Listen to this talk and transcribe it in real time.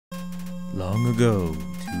Long ago,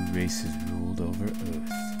 two races ruled over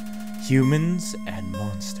Earth, humans and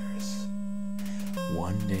monsters.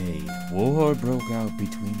 One day, war broke out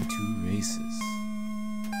between the two races.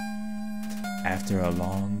 After a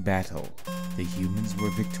long battle, the humans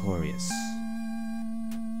were victorious.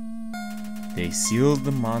 They sealed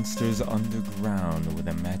the monsters underground with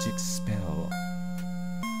a magic spell.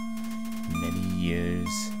 Many years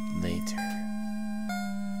later.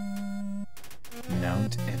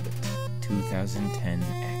 Mt Ebott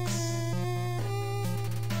 2010X.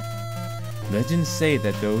 Legends say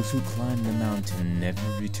that those who climb the mountain never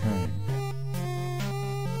return.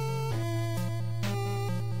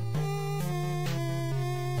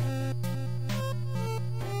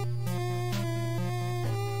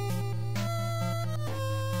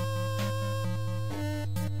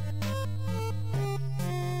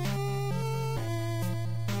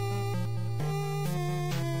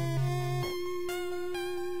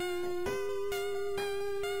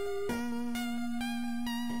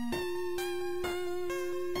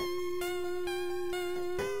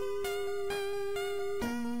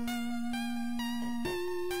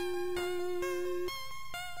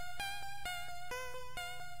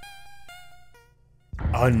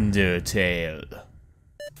 Undertale.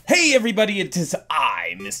 Hey everybody, it is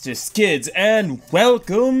I, MisterSkids, and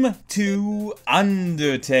welcome to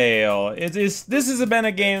Undertale. This has been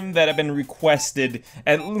a game that I've been requested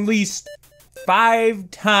at least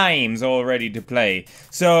 5 times already to play.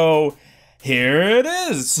 So here it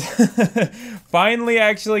is. Finally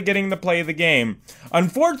actually getting to play the game.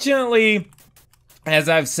 Unfortunately, as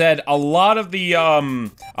I've said, a lot of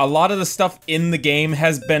the stuff in the game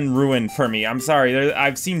has been ruined for me. I'm sorry,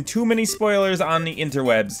 I've seen too many spoilers on the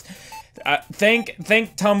interwebs. Thank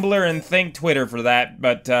Tumblr and thank Twitter for that,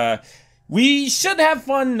 but we should have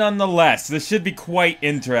fun nonetheless. This should be quite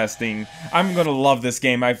interesting. I'm gonna love this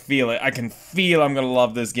game, I feel it. I can feel I'm gonna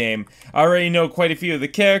love this game. I already know quite a few of the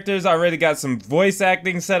characters, I already got some voice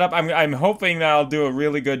acting set up. I'm hoping that I'll do a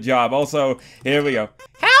really good job. Also, here we go.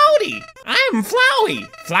 Howdy! I'm Flowey!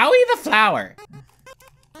 Flowey the Flower.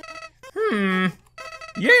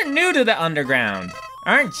 You're new to the underground,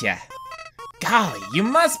 aren't ya? Golly, you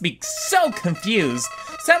must be so confused.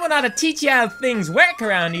 Someone ought to teach you how things work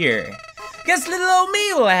around here. Guess little old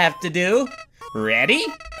me will have to do. Ready?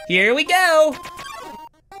 Here we go.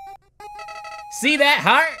 See that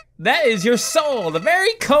heart? That is your soul, the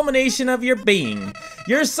very culmination of your being.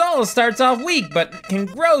 Your soul starts off weak, but can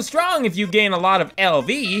grow strong if you gain a lot of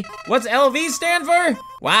LV. What's LV stand for?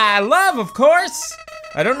 Why, love, of course.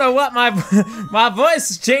 I don't know what my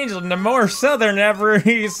voice is changing to more southern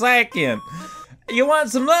every second. You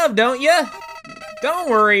want some love, don't ya? Don't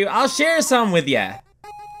worry, I'll share some with ya.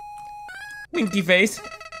 Winky face.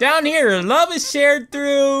 Down here, love is shared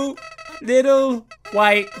through little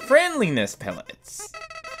white friendliness pellets.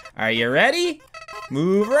 Are you ready?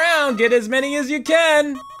 Move around, get as many as you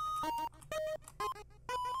can.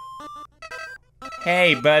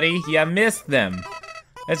 Hey, buddy, you missed them.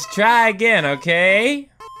 Let's try again, okay?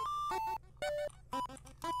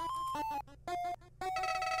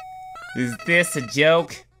 Is this a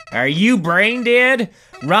joke? Are you brain dead?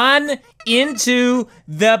 Run into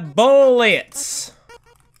the bullets!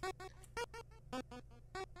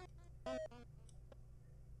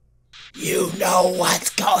 You know what's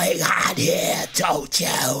going on here, don't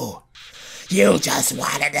you? You just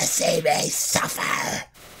wanted to see me suffer.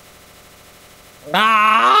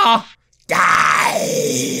 Ah!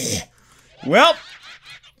 Die! Well,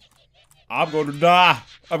 I'm gonna die.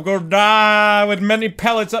 I'm gonna die with many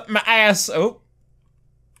pellets up my ass. Oh.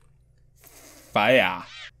 Fire.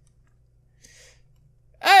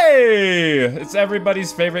 Hey! It's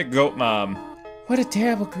everybody's favorite goat mom. What a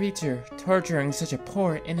terrible creature, torturing such a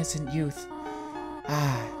poor, innocent youth.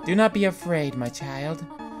 Ah, do not be afraid, my child.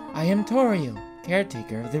 I am Toriel,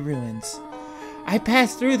 caretaker of the ruins. I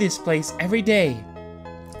pass through this place every day,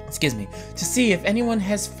 to see if anyone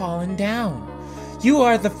has fallen down. You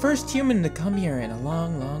are the first human to come here in a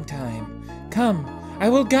long, long time. Come, I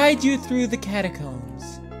will guide you through the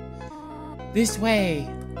catacombs. This way.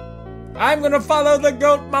 I'm gonna follow the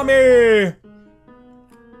goat mommy!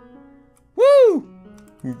 Woo!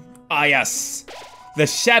 Ah yes! The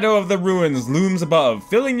shadow of the ruins looms above,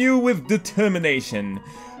 filling you with determination.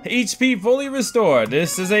 HP fully restored.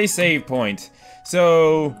 This is a save point.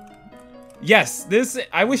 So, yes,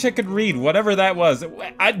 I wish I could read whatever that was.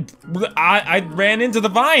 I ran into the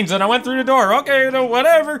vines and I went through the door. Okay, no,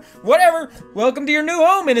 whatever. Welcome to your new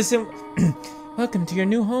home, innocent. Welcome to your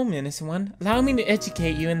new home, innocent one. Allow me to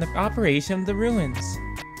educate you in the operation of the ruins.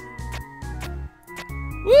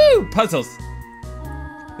 Woo! Puzzles.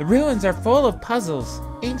 The ruins are full of puzzles,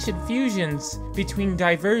 ancient fusions between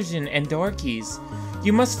diversion and door keys.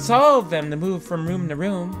 You must solve them to move from room to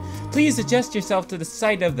room. Please adjust yourself to the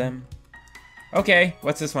sight of them. Okay,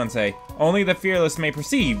 what's this one say? Only the fearless may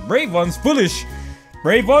perceive. Brave ones, foolish.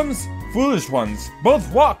 Brave ones, foolish ones.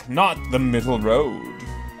 Both walk not the middle road.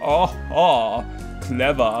 Oh,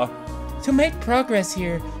 clever. To make progress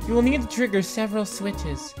here, you will need to trigger several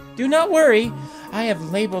switches. Do not worry, I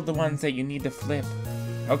have labeled the ones that you need to flip.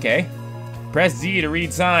 Okay. Press Z to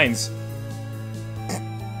read signs.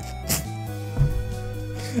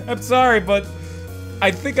 I'm sorry, but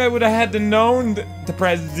I think I would have had to known to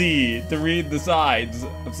press Z to read the signs.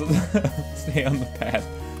 Stay on the path.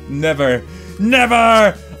 Never,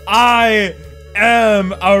 never! I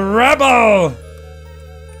am a rebel!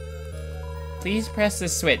 Please press the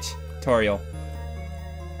switch, Toriel.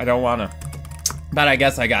 I don't wanna. But I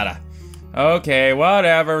guess I gotta. Okay,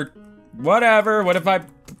 whatever. Whatever. What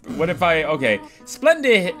if I, okay.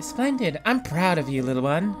 Splendid. I'm proud of you, little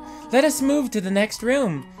one. Let us move to the next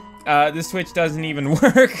room. This switch doesn't even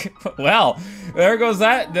work. Well, there goes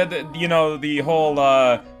that, you know, the whole,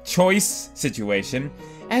 choice situation.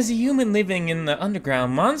 As a human living in the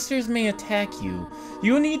underground, monsters may attack you.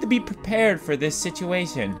 You will need to be prepared for this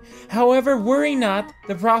situation. However, worry not,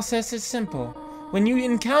 the process is simple. When you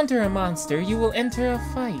encounter a monster, you will enter a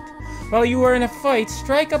fight. While you are in a fight,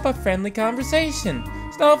 strike up a friendly conversation.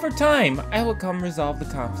 Stall for time, I will come resolve the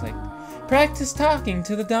conflict. Practice talking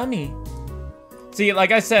to the dummy. See,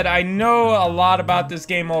 like I said, I know a lot about this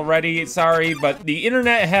game already, sorry, but the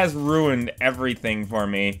internet has ruined everything for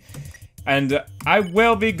me. And I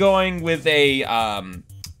will be going with a,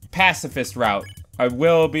 pacifist route. I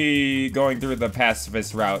will be going through the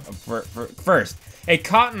pacifist route first. A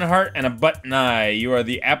cotton heart and a button eye. You are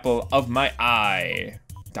the apple of my eye.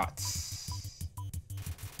 Dots.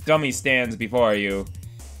 Dummy stands before you.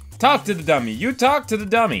 Talk to the dummy. You talk to the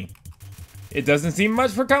dummy. It doesn't seem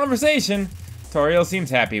much for conversation. Toriel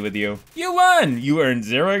seems happy with you. You won! You earned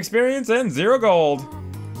 0 experience and 0 gold.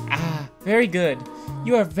 Ah, very good.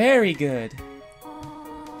 You are very good.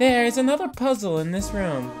 There is another puzzle in this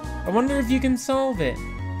room. I wonder if you can solve it.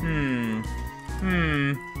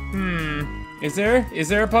 Is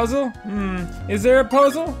there a puzzle? Is there a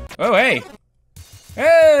puzzle? Oh, hey.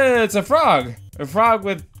 Hey, it's a frog. A frog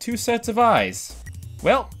with 2 sets of eyes.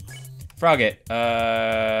 Well, Frogget,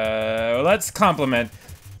 let's compliment.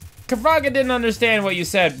 Frogget didn't understand what you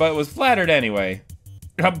said, but was flattered anyway.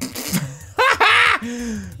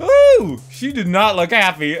 Ooh, she did not look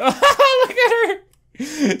happy. Look at her.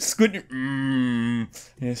 Squid.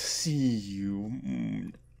 I see you.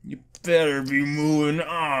 You better be moving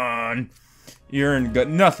on. You earned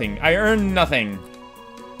nothing. I earned nothing.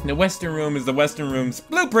 The Western Room is the Western Room's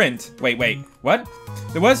blueprint. Wait, what?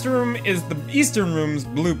 The Western Room is the Eastern Room's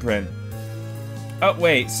blueprint. Oh,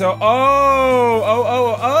 wait, so,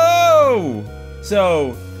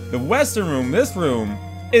 So, the Western Room, this room,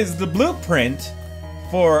 is the blueprint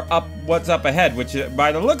for what's up ahead, which,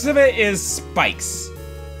 by the looks of it, is spikes.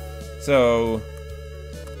 So,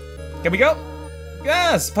 can we go?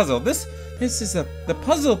 Yes, puzzle. This is the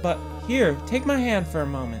puzzle, but here, take my hand for a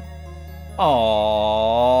moment.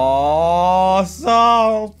 Aww,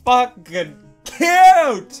 so fucking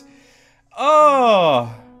cute!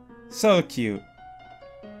 Oh, so cute.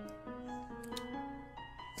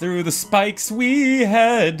 Through the spikes we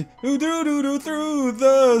head, through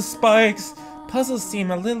the spikes. Puzzles seem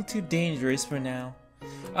a little too dangerous for now.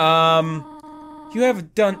 You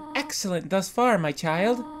have done excellent thus far, my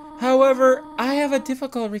child. However, I have a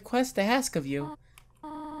difficult request to ask of you.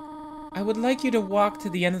 I would like you to walk to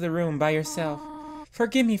the end of the room by yourself.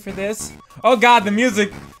 Forgive me for this. Oh god, the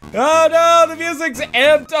music! Oh no, the music's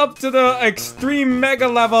amped up to the extreme mega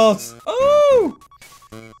levels! Oh!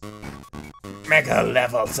 Mega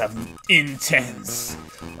levels of intense.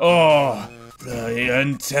 Oh, the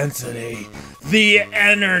intensity, the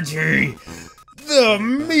energy, the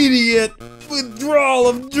immediate withdrawal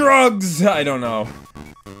of drugs. I don't know.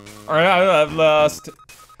 I've lost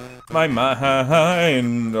my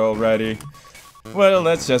mind already. Well,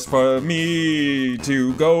 that's just for me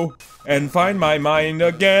to go and find my mind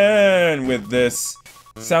again with this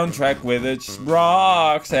soundtrack with its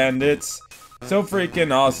rocks and it's so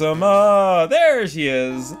freaking awesome. There she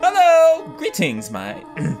is. Hello. Greetings, my...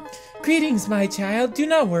 Greetings, my child. Do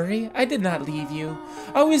not worry. I did not leave you.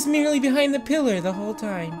 I was merely behind the pillar the whole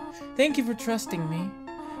time. Thank you for trusting me.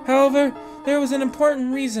 However, there was an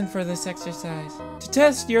important reason for this exercise. To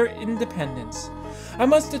test your independence. I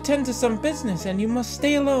must attend to some business and you must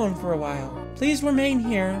stay alone for a while. Please remain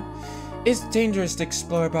here. It's dangerous to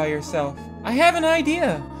explore by yourself. I have an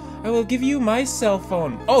idea. I will give you my cell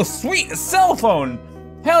phone. Oh, sweet, a cell phone!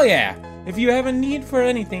 Hell yeah! If you have a need for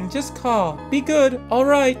anything, just call. Be good,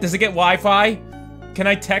 alright. Does it get Wi-Fi? Can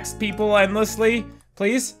I text people endlessly,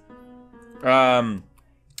 please?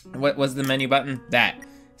 What was the menu button? That.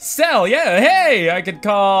 Cell, yeah, hey! I could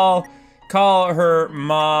call her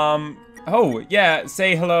mom. Oh, yeah,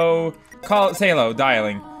 say hello. Say hello,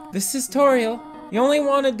 dialing. This is Toriel. You only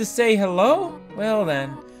wanted to say hello? Well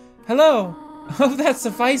then. Hello. Oh, that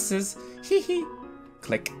suffices. Hee hee.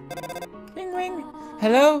 Click. Ring ring.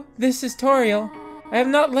 Hello, this is Toriel. You have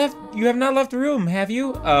not left the room, have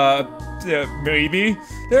you? Maybe.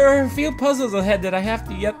 There are a few puzzles ahead that I have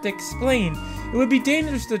yet to explain. It would be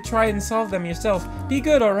dangerous to try and solve them yourself. Be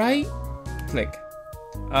good, alright? Click.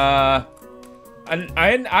 I've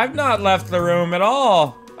not left the room at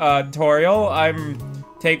all, Toriel.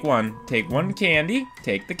 Take one candy,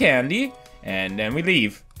 take the candy, and then we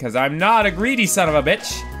leave. Cause I'm not a greedy son of a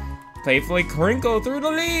bitch. Playfully crinkle through the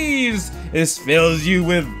leaves. This fills you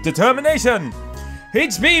with determination.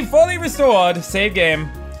 HP fully restored. Save game.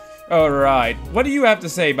 Alright, what do you have to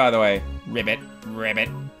say, by the way? Ribbit.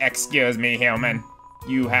 Excuse me, human.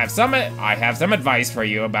 I have some advice for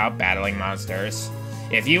you about battling monsters.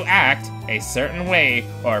 If you act a certain way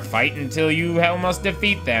or fight until you almost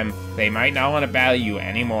defeat them, they might not want to battle you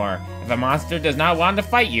anymore. If a monster does not want to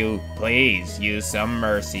fight you, please use some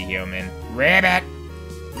mercy, human. Ribbit.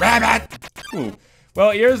 Ooh.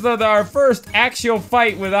 Well, here's our first actual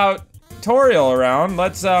fight without Toriel around.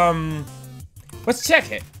 Let's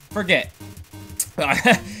check it. Forget.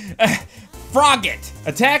 Frog it!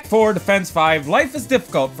 Attack 4, defense 5. Life is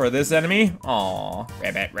difficult for this enemy. Aw,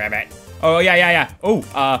 rabbit. Oh, yeah. Oh,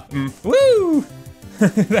 woo!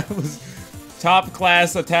 That was top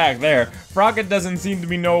class attack there. Frogget doesn't seem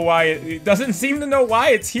to know why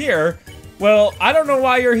it's here. Well, I don't know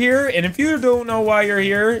why you're here, and if you don't know why you're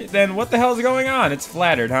here, then what the hell's going on? It's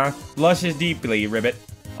flattered, huh? Blushes deeply, Ribbit.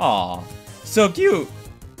 Aw, so cute.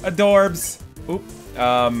 Adorbs. Oop.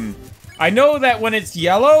 I know that when it's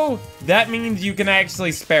yellow, that means you can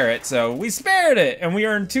actually spare it, so we spared it, and we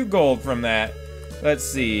earned 2 gold from that. Let's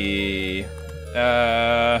see.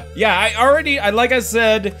 Yeah, like I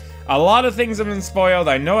said, a lot of things have been spoiled.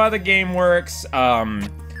 I know how the game works. Oh,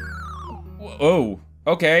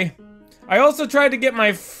 okay. I also tried to get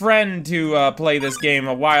my friend to play this game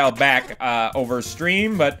a while back over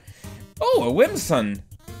stream, but oh, a Whimsun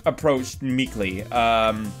approached meekly.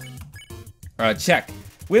 Check.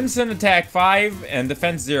 Whimsun attack 5 and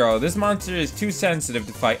defense 0. This monster is too sensitive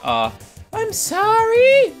to fight. I'm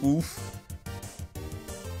sorry. Oof.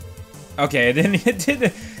 Okay, then it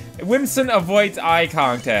did. Whimsun avoids eye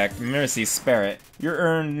contact. Mercy, spare it. You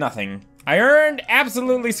earned nothing. I earned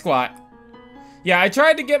absolutely squat. Yeah, I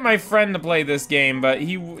tried to get my friend to play this game, but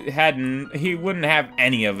he wouldn't have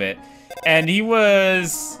any of it. And he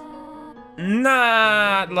was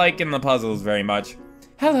not liking the puzzles very much.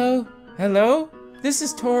 Hello? This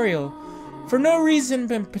is Toriel. For no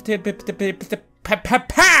reason in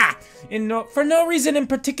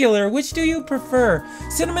particular, which do you prefer?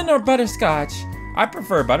 Cinnamon or butterscotch? I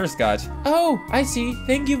prefer butterscotch. Oh, I see.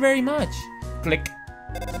 Thank you very much. Click.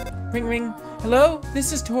 Ring ring. Hello?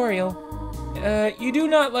 This is Toriel. You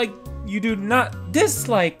do not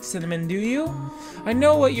dislike cinnamon, do you? I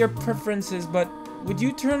know what your preference is, but would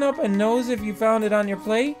you turn up a nose if you found it on your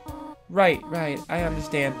plate? Right, I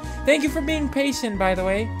understand. Thank you for being patient, by the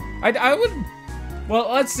way. I would...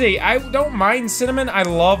 Well, let's see. I don't mind cinnamon. I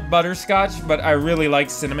love butterscotch, but I really like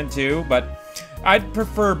cinnamon too, but I'd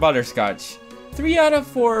prefer butterscotch. 3 out of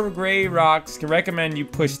 4 gray rocks can recommend you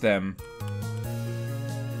push them.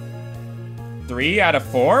 3 out of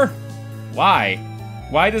 4? Why?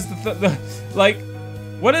 Why does like,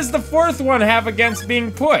 what does the 4th one have against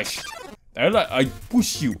being pushed? I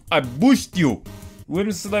push you. I pushed you.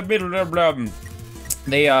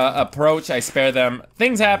 They approach, I spare them.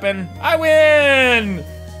 Things happen. I win!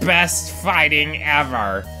 Best fighting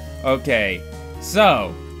ever. Okay,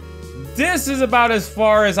 so this is about as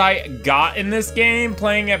far as I got in this game,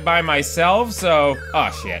 playing it by myself, so... Oh,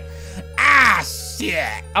 shit. Ah,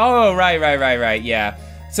 shit! Oh, right, yeah.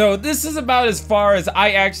 So this is about as far as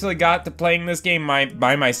I actually got to playing this game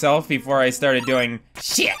by myself before I started doing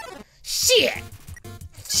shit,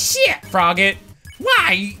 Frogget.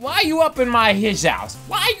 Why are you up in my house?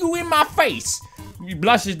 Why are you in my face? He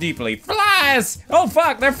blushes deeply. Flies! Oh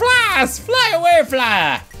fuck, they're flies! Fly away,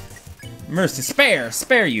 fly! Mercy,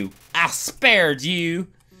 spare you. I spared you.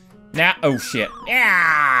 Now, oh shit.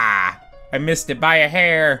 Yeah! I missed it by a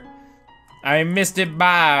hair. I missed it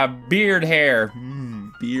by a beard hair.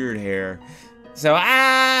 Beard hair. So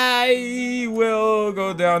I will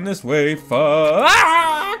go down this way.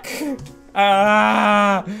 Fuck!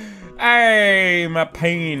 Hey, my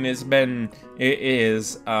pain has been,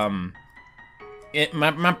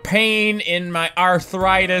 my pain in my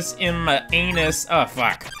arthritis in my anus. Oh,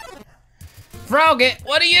 fuck. Frogget,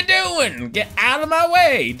 what are you doing? Get out of my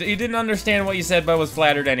way! You didn't understand what you said, but was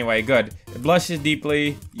flattered anyway. Good. It blushes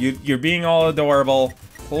deeply. You're being all adorable.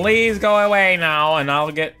 Please go away now, and I'll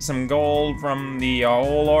get some gold from the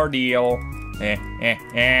whole ordeal.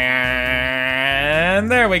 And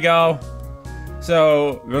there we go.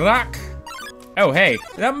 So, rock. Oh, hey.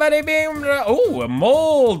 Somebody being... Oh, a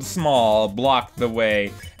mold small blocked the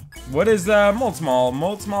way. What is mold small?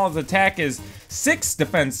 Mold small's attack is 6,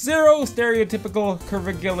 defense 0, stereotypical,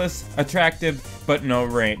 curvigulous, attractive, but no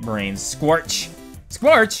brains. Squarch.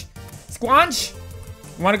 Squarch? Squanch?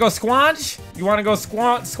 You wanna go squanch? You wanna go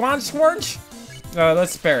squanch squarch?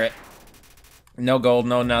 Let's spare it. No gold,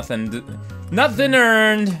 no nothing. Nothing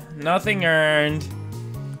earned. Nothing earned.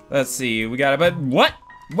 Let's see, we got it, but what?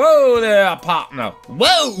 Whoa there, partner.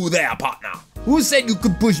 Whoa there, partner. Who said you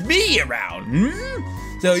could push me around, hmm?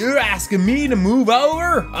 So you're asking me to move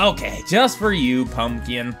over? Okay, just for you,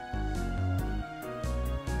 pumpkin.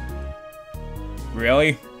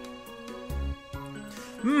 Really?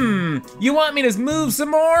 You want me to move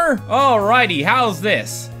some more? Alrighty, how's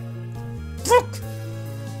this?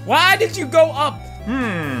 Why did you go up?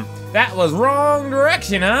 That was wrong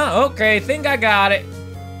direction, huh? Okay, think I got it.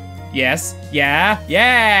 Yes, yeah,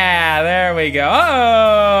 there we go.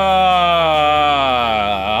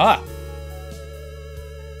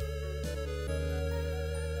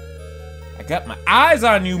 I got my eyes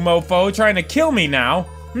on you, mofo, trying to kill me now.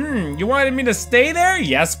 You wanted me to stay there?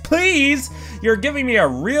 Yes, please. You're giving me a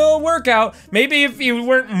real workout. Maybe if you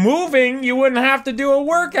weren't moving, you wouldn't have to do a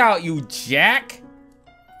workout, you jack.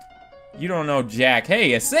 You don't know Jack.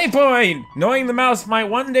 Hey, a save point! Knowing the mouse might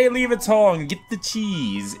one day leave its hole and get the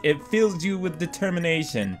cheese. It fills you with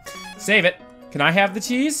determination. Save it. Can I have the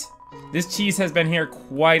cheese? This cheese has been here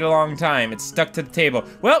quite a long time. It's stuck to the table.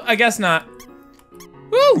 Well, I guess not.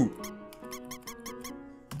 Woo!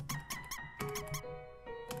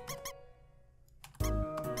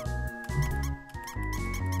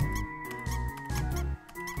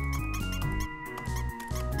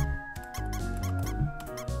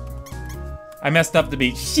 I messed up the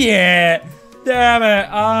beat. Shit! Damn it!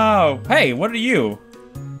 Oh, hey, what are you?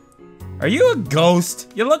 Are you a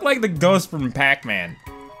ghost? You look like the ghost from Pac-Man.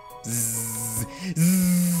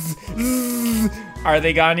 Are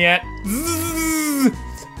they gone yet?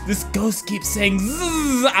 This ghost keeps saying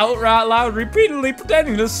out loud repeatedly,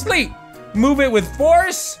 pretending to sleep. Move it with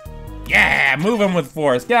force? Yeah, move him with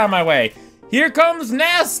force. Get out of my way. Here comes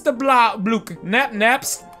Nastablook.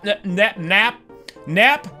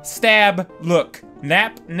 Nap, stab, look.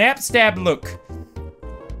 Nap, stab, look.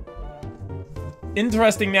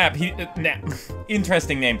 Interesting nap.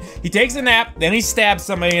 Interesting name. He takes a nap, then he stabs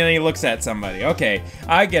somebody, and then he looks at somebody. Okay,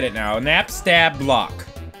 I get it now. Nap, stab, block.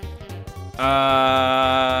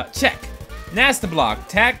 Check. Nastablock,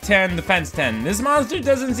 attack 10, defense 10. This monster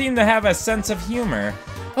doesn't seem to have a sense of humor.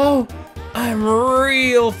 Oh, I'm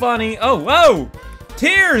real funny. Oh, whoa!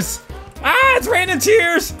 Tears! Ah, it's raining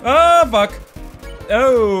tears! Oh, fuck.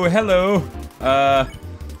 Oh, hello.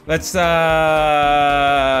 Let's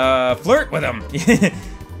flirt with him.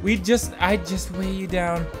 I just weigh you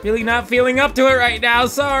down. Really not feeling up to it right now,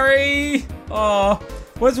 sorry. Oh,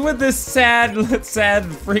 what's with this sad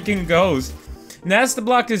freaking ghost?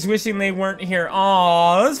 Nastablock is wishing they weren't here.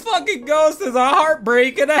 Aw, this fucking ghost is a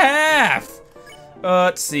heartbreak and a half.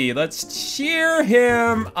 Let's see, let's cheer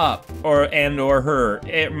him up, or her,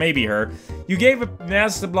 maybe her. You gave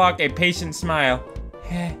Nastablock a patient smile.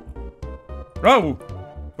 Whoa!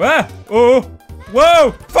 Ah! Oh!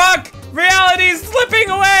 Whoa! Fuck! Reality's slipping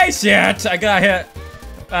away! Shit! I got hit.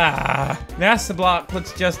 Nastablock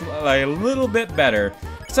looks just a little bit better.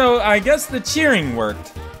 So I guess the cheering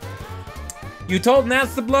worked. You told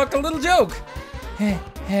Nastablock a little joke.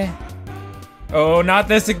 Oh, not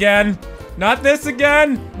this again! Not this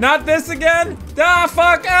again! Not this again! Ah,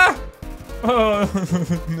 fuck! Ah! Oh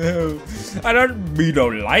no! I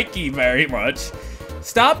don't like you very much.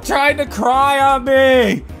 Stop trying to cry on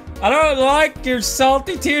me! I don't like your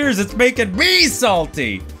salty tears, it's making me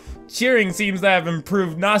salty! Cheering seems to have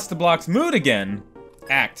improved Nastablock's mood again.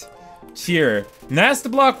 Act. Cheer.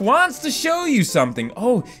 Nastablock wants to show you something.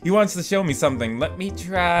 Oh, he wants to show me something. Let me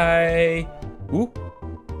try... Ooh.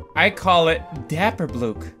 I call it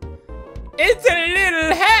Dapperblook. It's a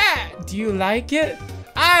little hat! Do you like it?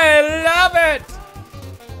 I love it!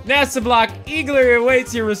 Nastablock eagerly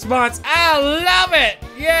awaits your response. I love it!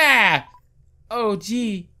 Yeah! Oh,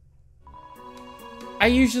 gee. I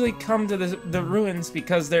usually come to the ruins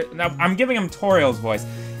because now, I'm giving him Toriel's voice.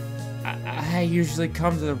 I usually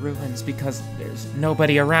come to the ruins because there's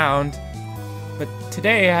nobody around. But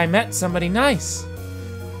today I met somebody nice.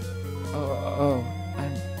 Oh,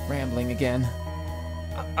 I'm rambling again.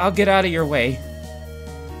 I'll get out of your way.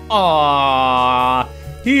 Aww,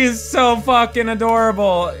 he is so fucking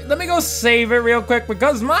adorable. Let me go save it real quick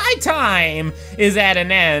because my time is at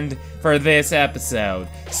an end for this episode.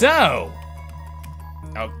 So,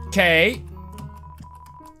 okay.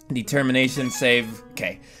 Determination save,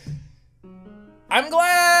 okay. I'm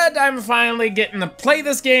glad I'm finally getting to play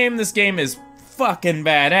this game. This game is fucking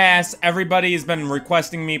badass. Everybody's been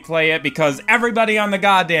requesting me play it because everybody on the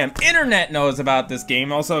goddamn internet knows about this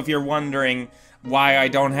game. Also, if you're wondering why I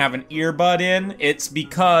don't have an earbud in, it's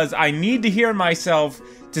because I need to hear myself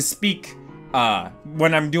to speak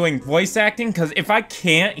when I'm doing voice acting, because if I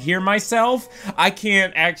can't hear myself, I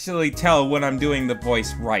can't actually tell when I'm doing the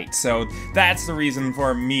voice right. So that's the reason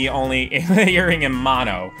for me only hearing in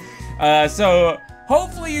mono. So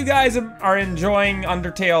hopefully you guys are enjoying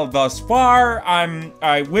Undertale thus far.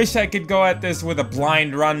 I wish I could go at this with a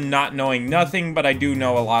blind run, not knowing nothing, but I do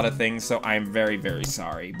know a lot of things, so I'm very, very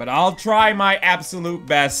sorry. But I'll try my absolute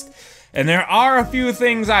best. And there are a few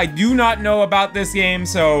things I do not know about this game,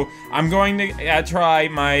 so I'm going to try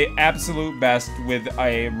my absolute best with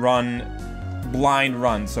a blind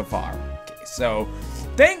run so far. Okay, so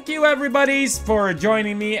thank you everybody for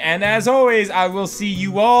joining me, and as always, I will see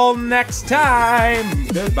you all next time.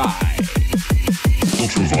 Goodbye.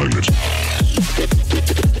 Ultraviolet.